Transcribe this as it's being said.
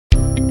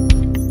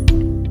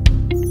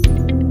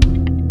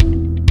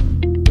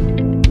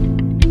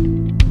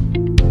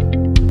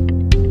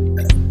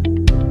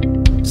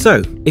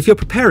So, if you're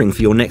preparing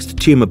for your next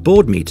tumour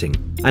board meeting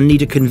and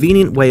need a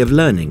convenient way of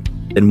learning,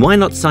 then why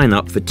not sign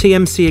up for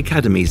TMC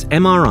Academy's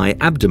MRI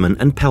Abdomen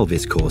and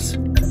Pelvis course?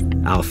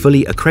 Our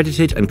fully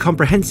accredited and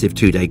comprehensive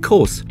 2-day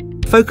course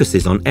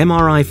focuses on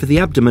MRI for the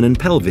abdomen and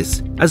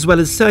pelvis, as well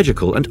as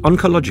surgical and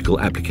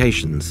oncological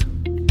applications.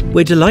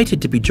 We're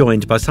delighted to be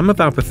joined by some of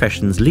our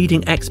profession's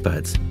leading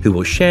experts who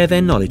will share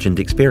their knowledge and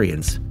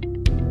experience.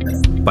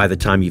 By the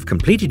time you've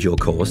completed your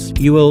course,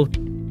 you will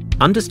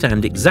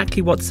understand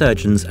exactly what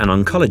surgeons and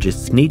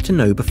oncologists need to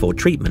know before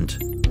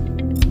treatment,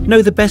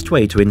 know the best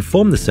way to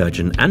inform the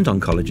surgeon and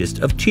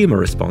oncologist of tumour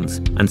response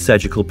and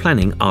surgical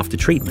planning after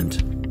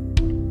treatment,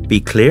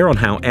 be clear on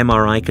how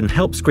MRI can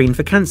help screen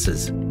for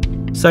cancers.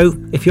 So,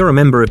 if you're a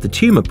member of the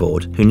tumour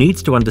board who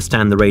needs to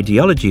understand the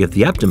radiology of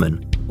the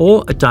abdomen,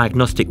 or a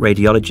diagnostic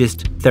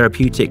radiologist,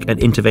 therapeutic and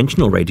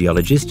interventional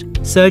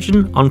radiologist,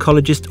 surgeon,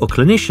 oncologist or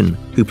clinician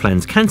who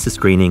plans cancer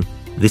screening,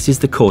 this is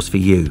the course for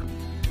you.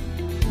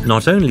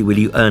 Not only will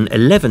you earn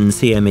 11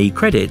 CME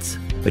credits,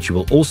 but you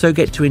will also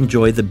get to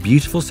enjoy the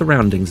beautiful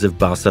surroundings of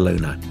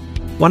Barcelona,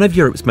 one of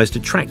Europe's most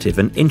attractive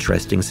and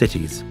interesting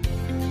cities.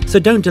 So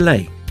don't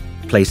delay.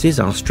 Places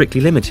are strictly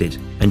limited,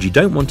 and you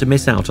don't want to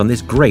miss out on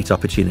this great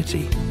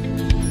opportunity.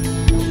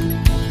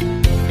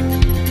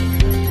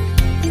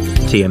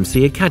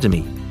 TMC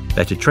Academy.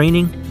 Better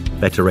training,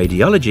 better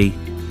radiology,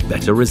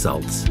 better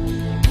results.